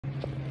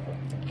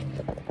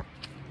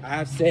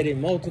I've said it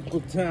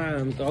multiple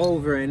times,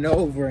 over and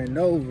over and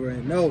over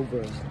and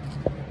over.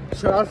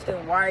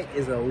 Charleston White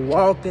is a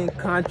walking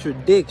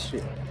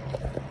contradiction.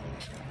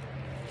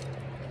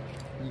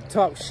 You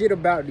talk shit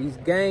about these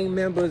gang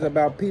members,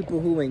 about people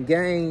who in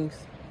gangs,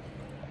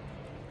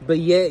 but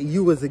yet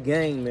you was a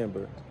gang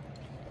member.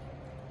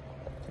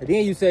 And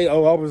then you say,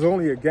 oh, I was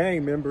only a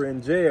gang member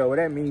in jail. Well,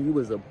 that means you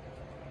was a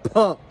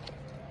punk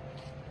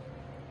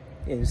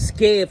and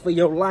scared for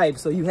your life,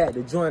 so you had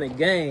to join a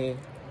gang,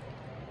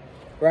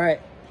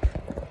 right?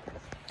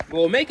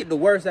 Well, make it the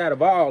worst out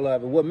of all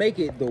of it. What make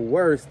it the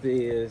worst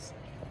is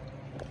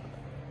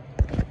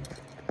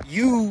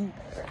you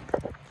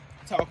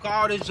talk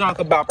all this junk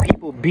about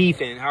people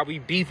beefing, how we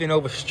beefing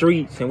over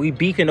streets and we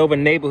beefing over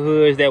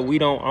neighborhoods that we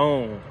don't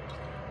own.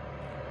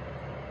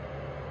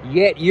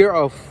 Yet you're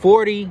a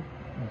 40,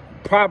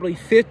 probably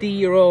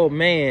 50-year-old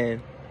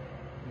man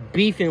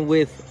beefing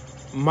with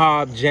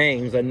Mob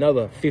James,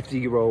 another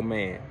 50-year-old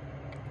man.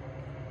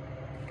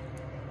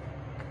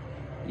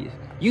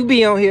 You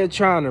be on here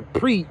trying to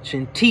preach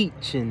and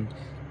teach and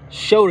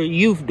show the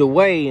youth the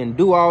way and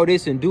do all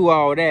this and do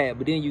all that,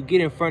 but then you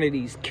get in front of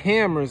these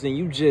cameras and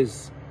you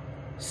just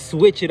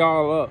switch it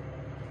all up.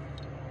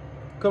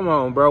 Come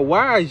on, bro.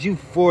 Why is you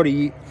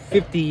 40,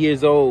 50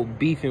 years old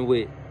beefing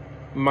with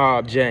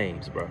Mob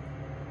James, bro?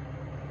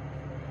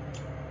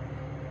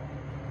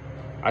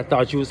 I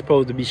thought you were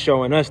supposed to be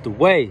showing us the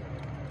way.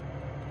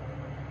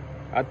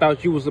 I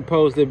thought you were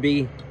supposed to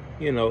be,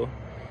 you know,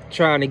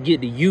 trying to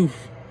get the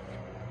youth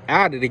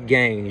out of the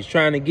gangs,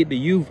 trying to get the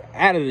youth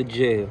out of the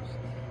jails.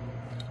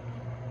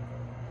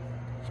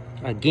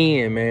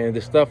 Again, man,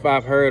 the stuff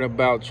I've heard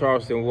about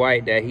Charleston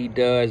White that he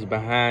does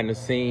behind the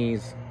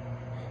scenes,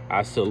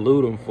 I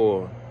salute him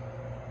for.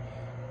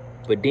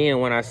 But then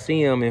when I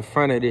see him in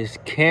front of this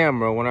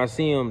camera, when I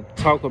see him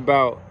talk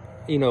about,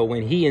 you know,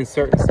 when he in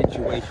certain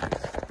situations,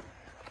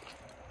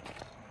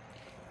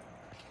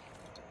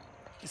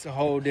 it's a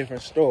whole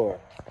different story.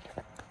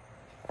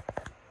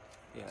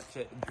 Yeah,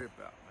 check the drip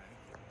out,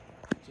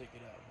 man. Check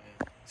it out,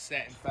 man.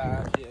 Satin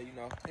 5, yeah, you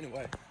know.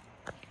 Anyway,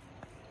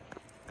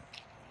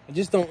 I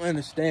just don't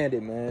understand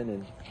it, man.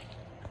 And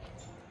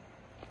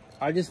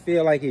I just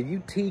feel like if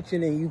you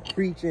teaching and you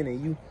preaching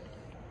and you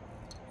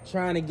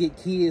trying to get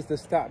kids to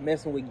stop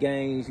messing with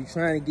gangs, you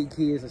trying to get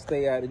kids to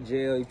stay out of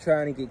jail, you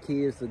trying to get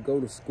kids to go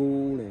to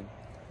school, and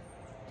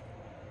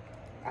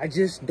I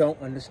just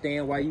don't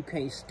understand why you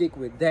can't stick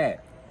with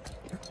that.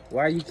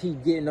 Why you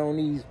keep getting on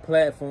these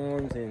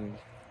platforms and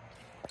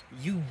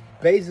you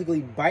basically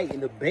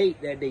biting the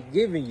bait that they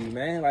giving you,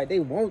 man. Like, they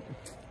won't.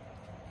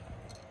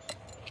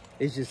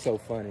 It's just so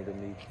funny to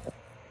me.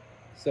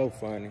 So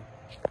funny.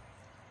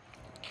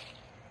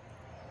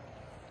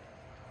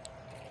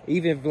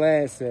 Even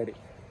Vlad said it.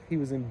 He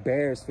was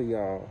embarrassed for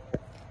y'all.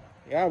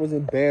 Yeah, I was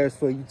embarrassed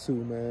for you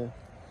too, man.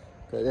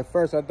 Because at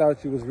first I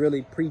thought you was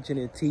really preaching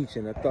and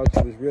teaching. I thought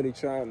you was really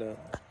trying to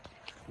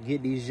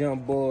get these young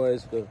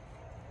boys to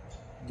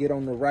get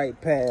on the right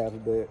path,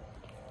 but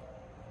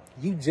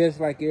you just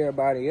like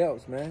everybody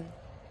else, man.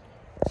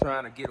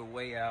 Trying to get a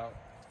way out.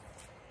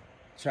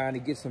 Trying to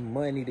get some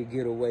money to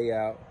get a way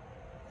out.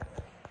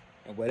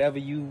 And whatever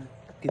you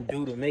can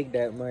do to make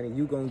that money,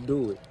 you gonna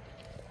do it.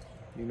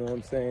 You know what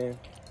I'm saying?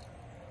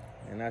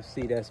 And I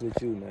see that's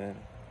with you, man.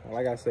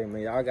 Like I say,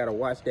 man, y'all gotta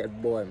watch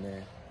that boy,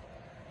 man.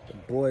 The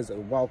boy's a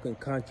walking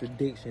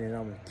contradiction, and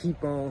I'm gonna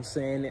keep on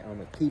saying it. I'm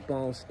gonna keep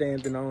on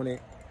standing on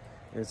it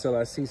until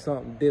I see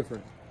something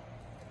different.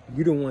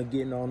 You don't want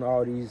getting on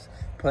all these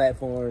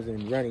platforms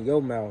and running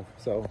your mouth.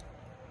 So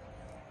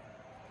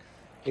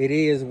it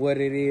is what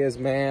it is,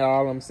 man.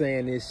 All I'm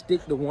saying is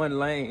stick to one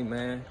lane,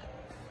 man.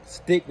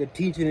 Stick to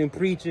teaching and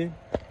preaching.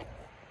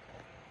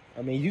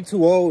 I mean, you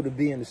too old to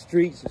be in the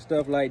streets and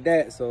stuff like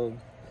that. So,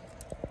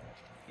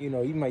 you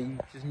know, you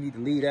just need to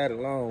leave that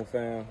alone,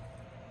 fam.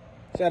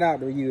 Shout out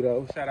to you,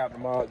 though. Shout out to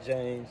Mob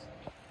James.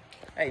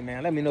 Hey,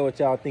 man, let me know what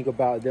y'all think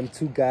about them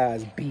two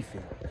guys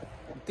beefing.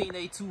 You think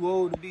they too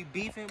old to be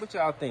beefing? What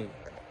y'all think?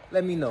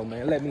 Let me know,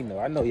 man. Let me know.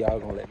 I know y'all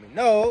gonna let me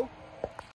know.